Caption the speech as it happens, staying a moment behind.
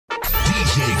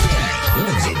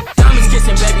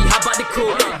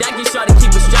cool. That get shot to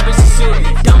keep it strapping to shoot.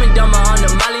 Dumb and dumber on the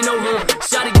Molly, no rule.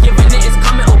 Shotty giving it, it's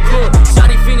coming, oh cool.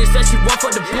 Shotty finished that she want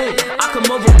for the boo. I come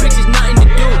over pictures, nothing to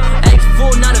do. X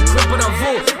full, not a crip, but I'm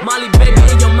full. Molly baby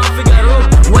in your mouth, figure out.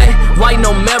 Wet, white,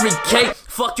 no Mary Kate.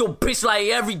 Fuck your bitch like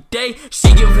every day.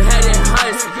 She give head in her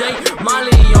steak.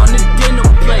 Molly on the dinner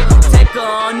plate. Take her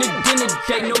on the dinner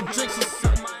date. No drinks, she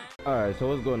suck my. Alright, so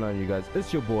what's going on, you guys?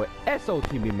 It's your boy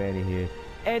YoungKingManny here,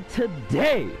 and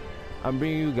today I'm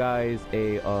bringing you guys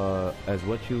a as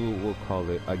what you will call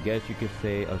it, I guess you could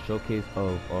say a showcase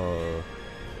of a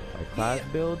class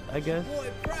build, I guess.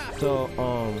 So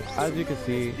as you can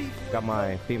see, got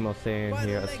my female Saiyan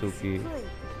here, Asuki,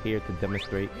 here to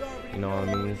demonstrate, you know what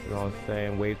I mean? You know what I'm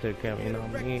saying? Wave to the camera, you know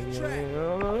what I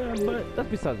mean? But that's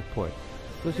besides the point.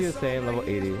 So she was saying level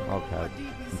 80, all cap,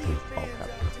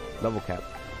 level cap.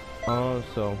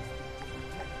 So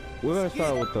we're gonna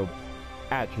start with the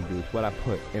attributes, what I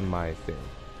put in my thing.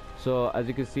 So as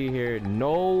you can see here,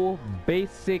 no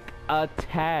basic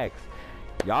attacks.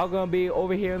 Y'all gonna be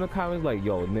over here in the comments like,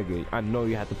 yo nigga, I know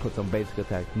you have to put some basic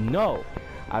attacks. No,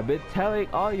 I've been telling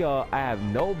all y'all I have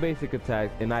no basic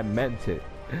attacks, and I meant it.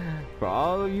 For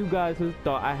all of you guys who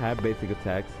thought I had basic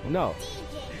attacks, no.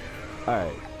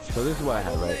 Alright, so this is what I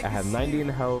have, right? I have 90 in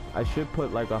health. I should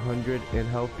put like 100 in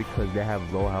health because they have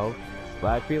low health,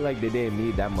 but I feel like they didn't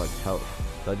need that much health,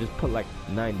 so I just put like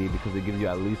 90 because it gives you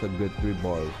at least a good 3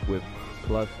 bars with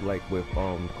plus like with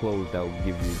clothes that will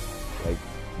give you like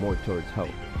more towards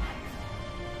health.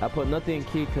 I put nothing in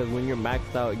key because when you're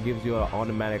maxed out it gives you an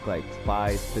automatic like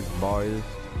 5-6 bars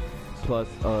plus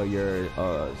your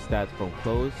stats from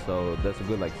clothes, so that's a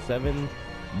good like 7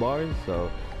 bars,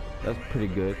 so that's pretty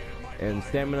good. And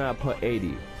stamina I put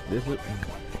 80. This is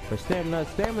for stamina.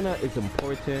 Stamina is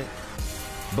important,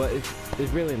 but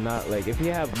it's really not. Like if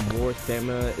you have more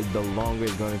stamina, the longer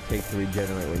it's going to take to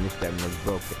regenerate when your stamina is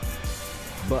broken.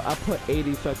 But I put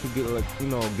 80 so I could get like, you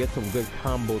know, get some good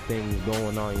combo things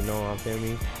going on, you know what I'm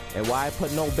saying? And why I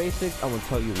put no basics, I'm gonna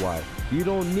tell you why. You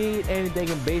don't need anything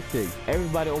in basics.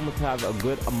 Everybody almost has a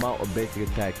good amount of basic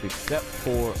attacks except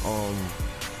for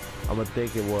I'm gonna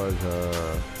think it was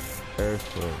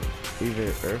Earthlings,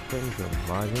 either Earthlings or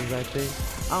Majins, I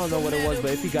think. I don't know what it was,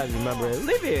 but if you guys remember it,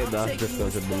 leave it in the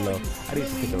description below. I need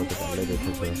to take a look at that later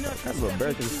because I'm kind of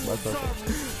embarrassing to myself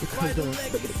because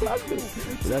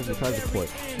that's besides the point.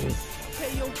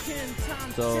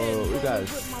 So we got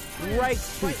strike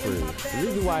troopers. The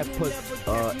reason why I put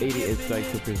 80 in strike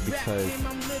troopers because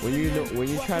when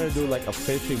you try to do like a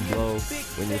finishing blow,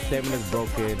 when your stamina is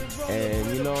broken,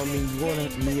 and you know what I mean, you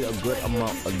want to need a good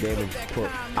amount of damage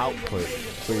output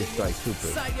for your strike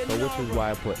troopers. So which is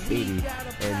why I put 80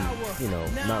 and you know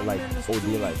not like OD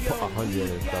like put 100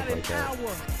 and stuff like that.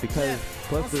 Because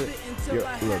plus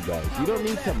look guys, you don't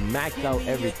need to max out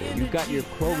everything. You got your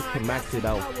clothes to max it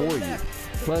out for you.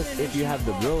 Plus, if you have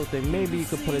the grills, then maybe you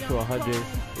could put it to 100.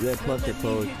 Then plus your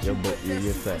clothes,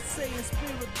 you're set.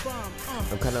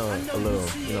 I'm kind of a little,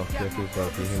 you know, stressful, so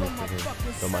if you hear me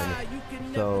from don't mind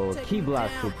me. So, Ki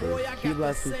Blast Troopers. Ki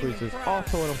Blast Troopers is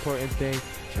also an important thing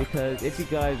because if you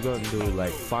guys gonna do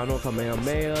like Final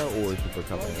Kamehameha or Super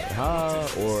Kamehameha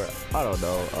or I don't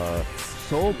know,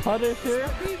 Soul Punisher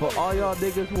for all y'all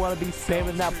niggas who wanna be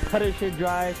spamming that Punisher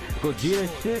drive, Gogeta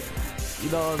shit. You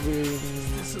know what I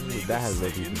mean? That has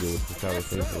nothing to do with the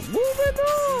conversation. Moving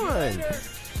on!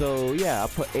 So yeah, I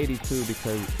put 82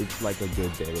 because it's like a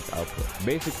good damage output.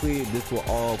 Basically, this will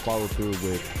all follow through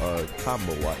with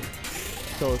combo wise.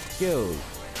 So skills.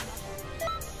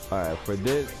 Alright, for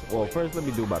this, well first let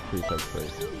me do my presets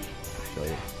first. Show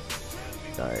you.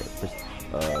 Alright,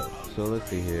 so let's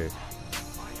see here.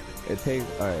 It takes,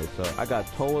 alright, so I got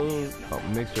Toa's, a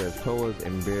mixture of Toa's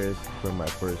and Beers for my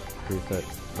first preset.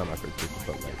 Not my first preset,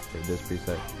 but like for this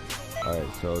preset.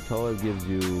 Alright, so Toa gives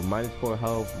you -4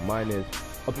 health,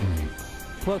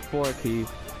 plus 4 key,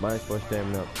 -4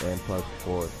 stamina, and plus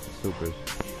 4 supers.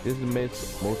 This is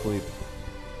mostly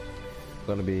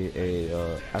gonna be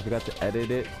a, I forgot to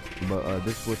edit it, but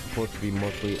this was supposed to be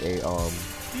mostly a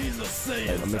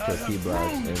mixture of Ki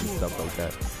Blast and stuff like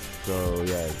that. So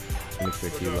yeah, mixture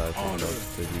of Ki Blast and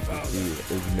stuff, as you can see,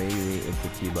 is mainly into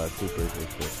Ki Blast supers and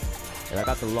shit. And I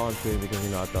got the launch screen because, you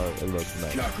know, I thought it looked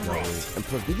nice. You know, and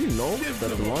plus, did you know that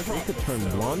the launch screen could turn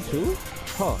blonde too?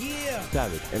 Huh,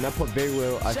 savage. And I put very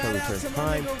well, I shall return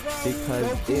time because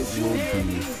it will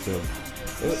be so.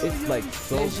 It's like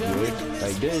so good.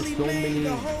 Like there's so many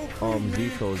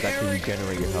Z-souls that can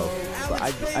regenerate your health. But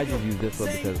I just use this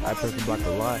one because I perfect block a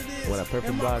lot. When I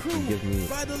perfect block, it gives me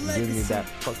that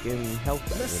fucking health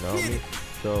back, you know what I mean?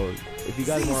 So if you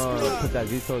guys want to put that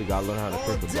Z-soul, you gotta learn how to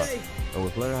perfect block. And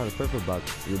with learning how to perfect block,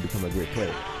 you'll become a great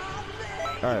player.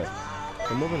 Alright,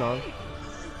 So moving on,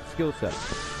 skill set.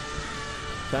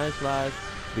 Science Slash,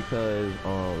 because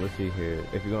let's see here.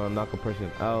 If you're gonna knock a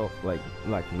person out, like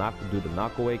do the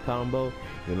knockaway combo,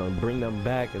 you know, bring them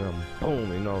back and then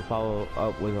boom, you know, follow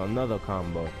up with another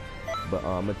combo. But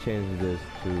I'm gonna change this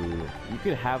to, you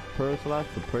could have Pearl Slash,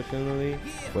 but personally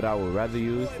what I would rather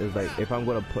use is, like, if I'm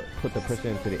gonna put the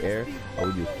person into the air, I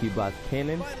would use Key Blast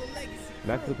Cannon.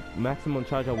 Maximum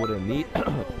charge I wouldn't need.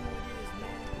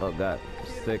 Oh god,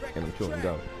 sick, and I'm chewing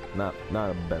gum. Not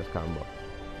the best combo.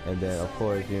 And then of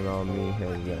course, you know me,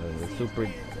 his super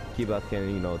Key Blast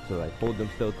Cannon, you know, to like hold them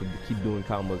still to keep doing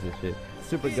combos and shit.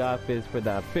 Super God Fist for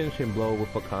that finishing blow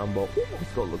with a combo. Ooh,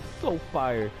 it's gonna look so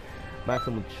fire.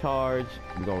 Maximum charge,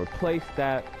 we're gonna replace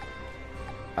that.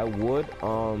 I would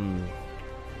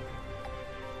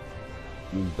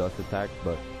use Dust Attack,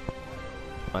 but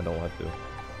I don't want to.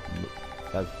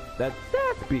 That's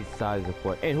besides the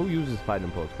point. And who uses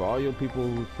Fighting Pose? For all you people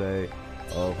who say,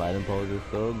 oh, Fighting Pose is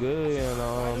so good, you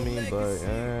know what I mean? But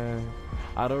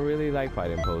I don't really like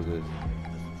Fighting Poses.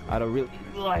 I don't really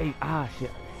like,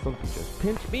 shit, something just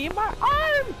pinched me in my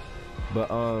arm. But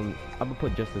I'm gonna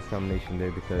put Justice Combination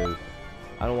there because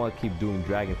I don't want to keep doing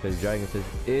Dragon Fist. Dragon Fist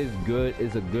is good,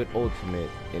 is a good ultimate,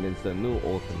 and it's a new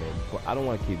ultimate. But I don't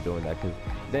want to keep doing that because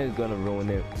then it's gonna ruin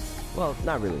it. Well,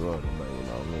 not really ruin it, but you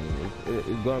know what I mean.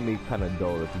 It's gonna be kind of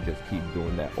dull if you just keep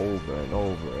doing that over and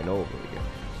over and over again.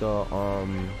 So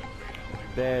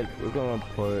instead we're gonna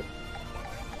put.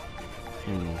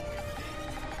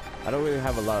 I don't really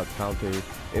have a lot of counters.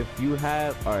 If you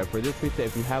have, alright, for this preset,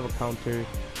 if you have a counter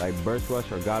like Burst Rush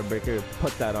or Godbreaker,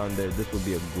 put that on there. This would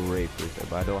be a great preset,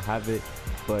 but I don't have it.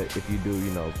 But if you do,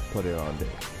 you know, put it on there.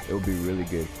 It would be really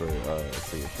good for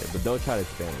your shit. But don't try to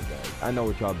spam it, guys. I know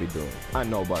what y'all be doing. I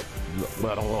know about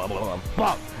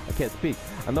fuck. I can't speak.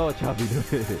 I know what y'all be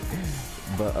doing.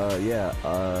 But yeah,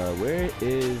 where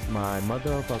is my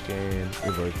motherfucking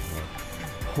reverse one?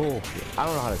 Oh, I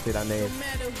don't know how to say that name.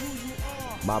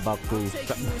 Mabaku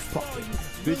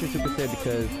Future Super Saiyan,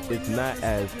 because it's not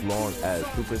as long as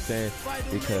Super Saiyan,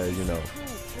 because, you know,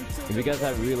 if you guys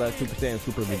haven't realized, Super Saiyan and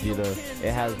Super Vegeta,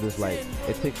 it has this, like,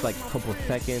 it takes like a couple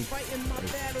seconds,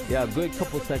 yeah, a good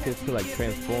couple seconds to like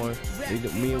transform.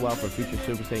 Meanwhile, for Future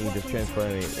Super Saiyan, you just transfer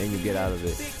it and you get out of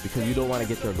it, because you don't want to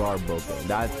get your guard broken.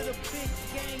 That's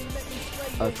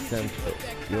essential.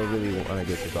 You don't really want to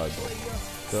get your guard broken.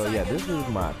 So yeah, this is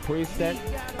my preset.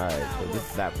 Alright, so this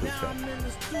is that preset.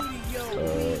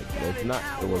 It's not,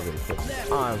 it wasn't.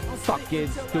 I'm fucking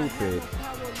stupid.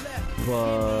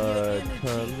 But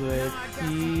let's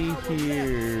see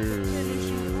here.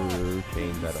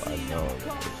 Change that, I know.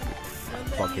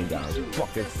 Fucking guys,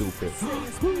 fucking stupid.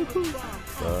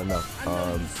 No,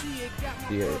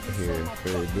 here,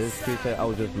 for this preset, I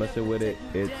was just messing with it.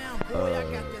 It's,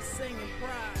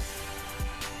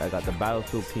 I got the Battle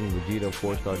Suit King Vegeta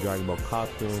 4-star Dragon Ball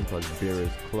costume plus Beerus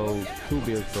clothes, 2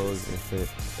 Beerus clothes, and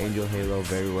Angel Halo,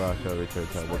 very raw shell return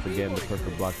time. Once again, the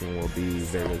perfect blocking will be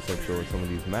very essential in some of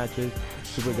these matches.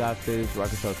 Super God Fist,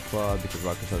 Rocket Shot's Claw, because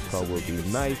Rocket Shot's Claw will be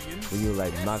nice when you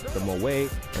like knock them away,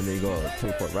 and then you go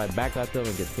teleport right back at them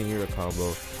and continue your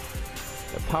combo.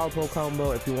 The Power Pole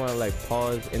combo, if you want to like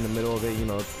pause in the middle of it, you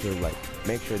know, to like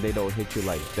make sure they don't hit you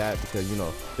like that, because you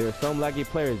know there are some laggy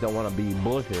players that want to be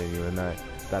bullshitting you and not.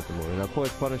 That's the move. And of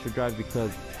course, Punisher Drive, because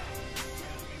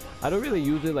I don't really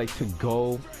use it like to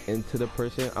go into the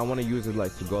person. I want to use it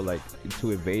like to go like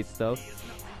to evade stuff.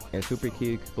 And Super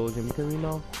Key Explosion, because you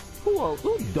know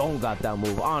who don't got that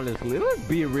move, honestly, let's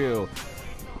be real.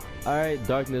 Alright,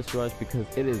 Darkness Rush, because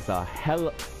it is a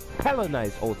hella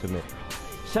nice ultimate.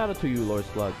 Shout out to you, Lord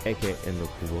Slug, aka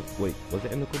Endokubo. Wait, was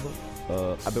it Endokubo?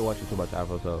 I've been watching too much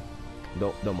Afro, so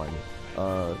don't mind me.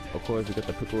 Of course, we got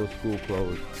the Piccolo school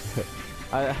clothes.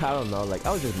 I don't know, like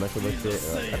I was just messing with it.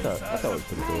 I thought it was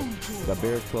pretty cool. Got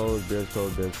Beerus clothes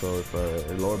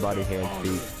for lower body, hands,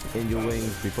 feet, angel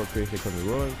wings before creation comes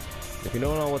roaring. If you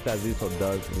don't know what that Ziso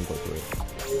does, you can go through it.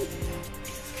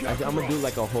 Actually, I'm gonna do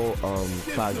like a whole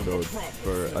class build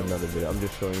for another video. I'm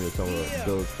just showing you some of the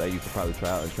builds that you could probably try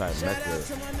out and try and mess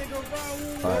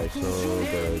with. Alright, so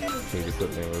gotta change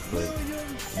equipment real quick.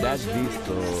 That's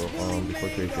Ziso before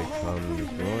creation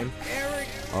comes roaring.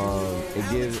 It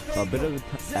gives a bit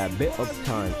of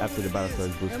time after the battle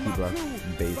starts boost Key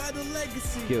Blast base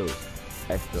skills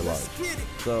extra large.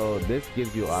 So this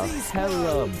gives you a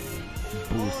hella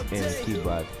boost in Key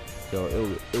Blast. So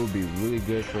it would be really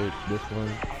good for this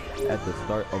one at the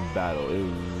start of battle. It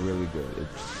was really good.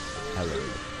 It's hella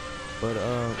good. But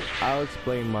I'll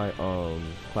explain my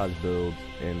class builds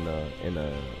in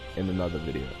another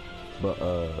video. But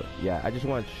yeah, I just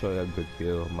wanted to show you a good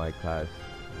feel of my class,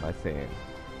 my Saiyan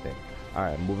thing.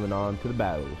 Alright, moving on to the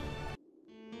battles.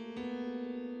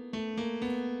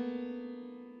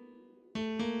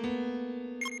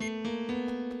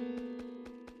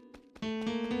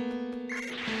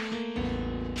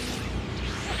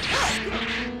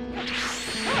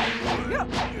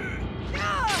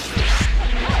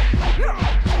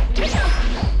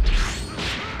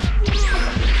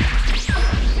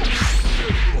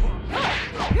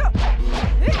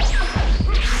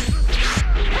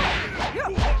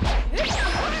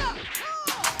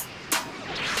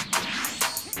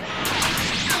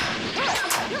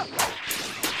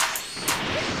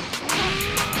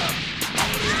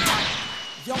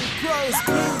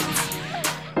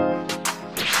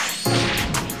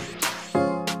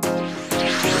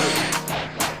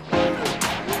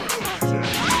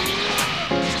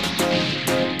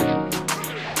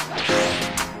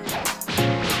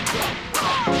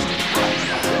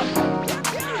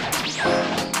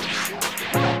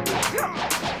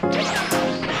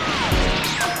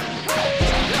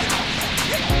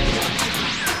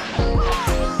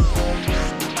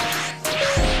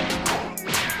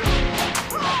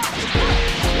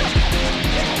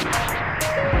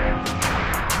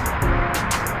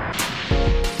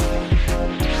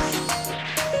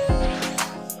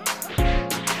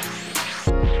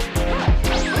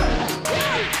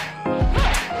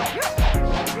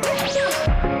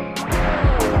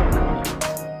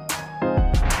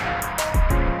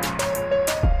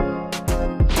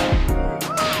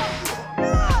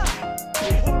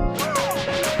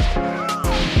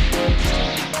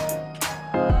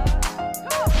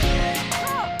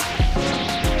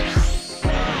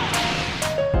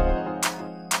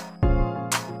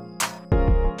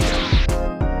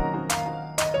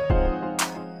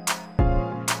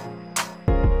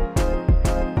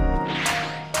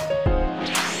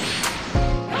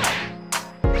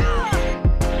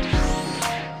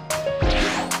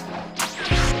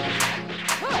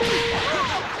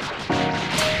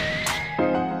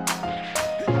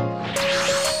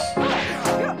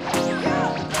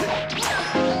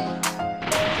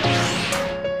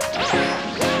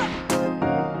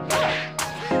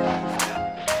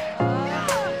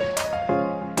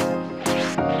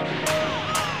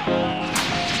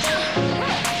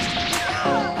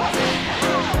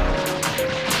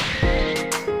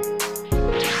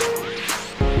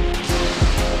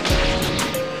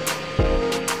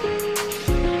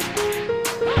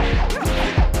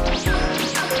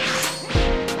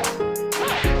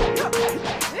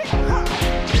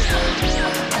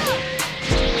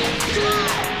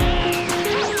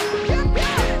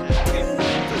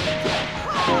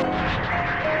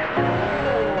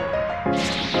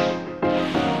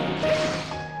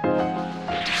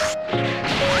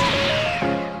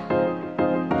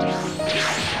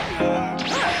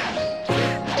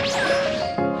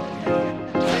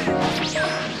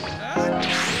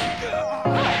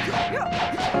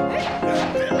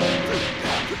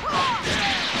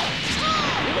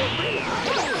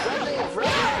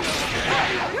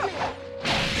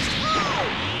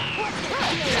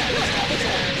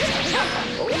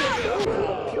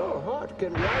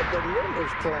 can ride the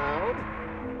Nimbus cloud,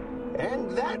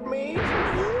 and that means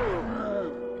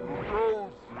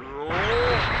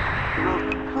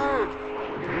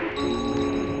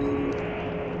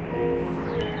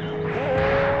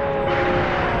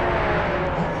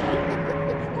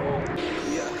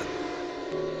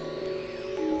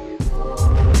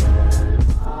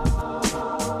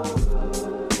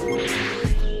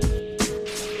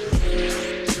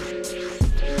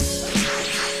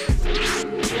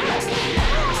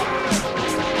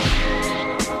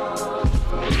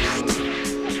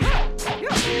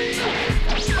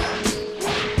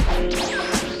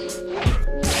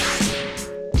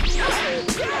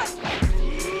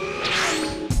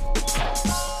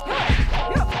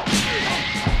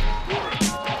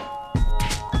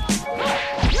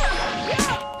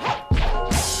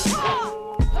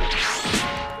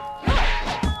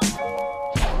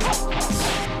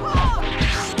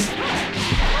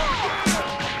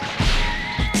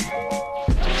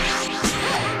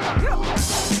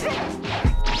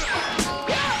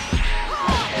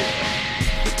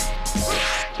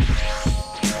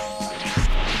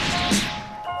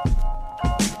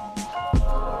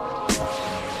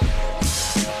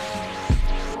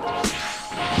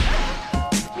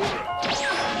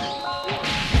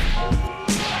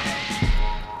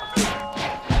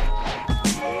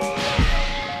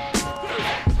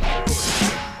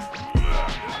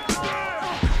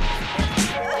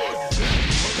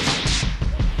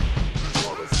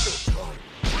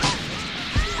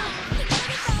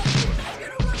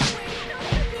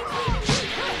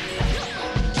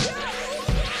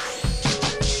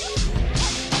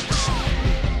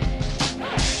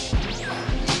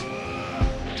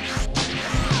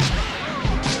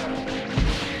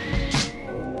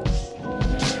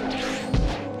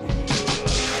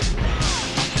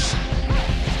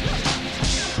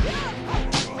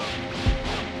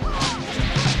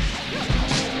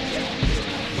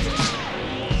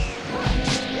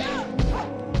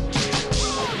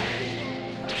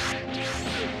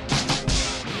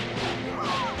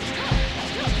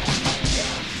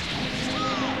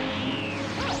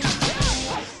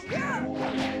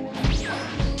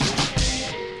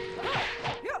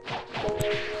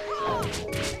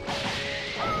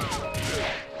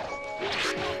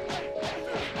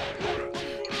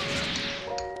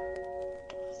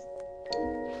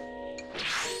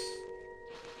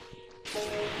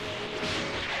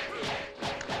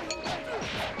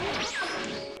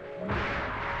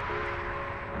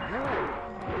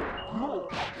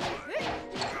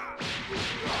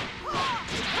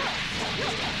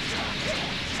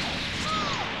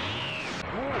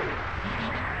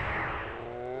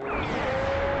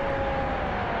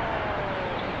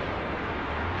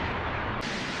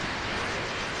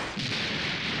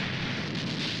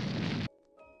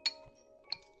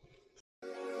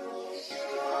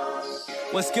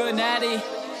What's good, Natty?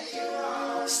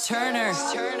 It's Turner.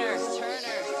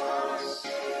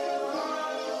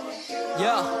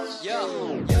 Yo.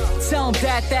 Tell him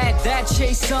that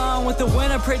chase on with the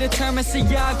winner, predetermined, see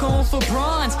y'all going for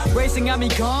bronze. Racing got me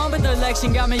gone, but the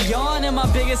election got me yawning.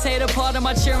 My biggest hater part of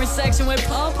my cheering section with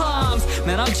pom-poms.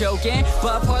 Man, I'm joking,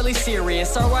 but partly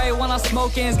serious. Alright, when I'm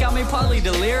smoking, it's got me partly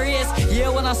delirious. Yeah,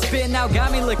 when I'm spitting out,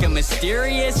 got me looking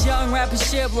mysterious. Young rapping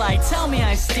shit like, tell me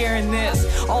I ain't steering this.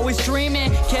 Always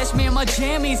dreaming, catch me in my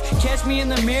jammies. Catch me in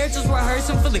the mirror, just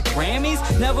rehearsing for the Grammys.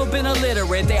 Never been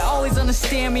illiterate, they always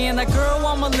understand me. And that girl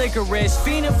want my licorice,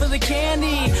 fiending for the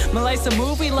candy. My life's a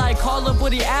movie like Call Up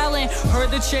Woody Allen.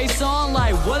 Heard the chase on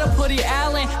like what up Woody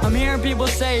Allen. I'm hearing people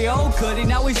say, oh goody,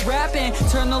 now he's rapping.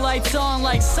 Turn the lights on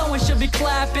like someone should be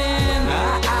clapping.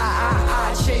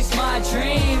 I chase my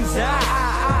dreams.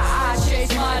 I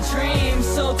chase my dreams.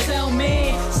 So tell me,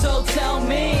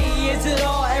 is it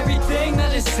all everything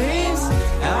that it seems?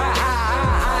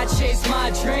 I chase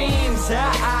my dreams.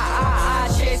 I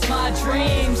chase my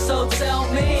dreams. So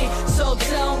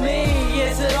tell me,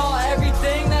 is it all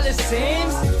everything that it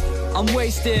seems? I'm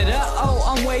wasted,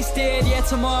 I'm wasted. Yeah,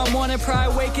 tomorrow morning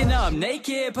probably waking up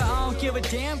naked, but I don't give a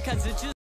damn, cause it just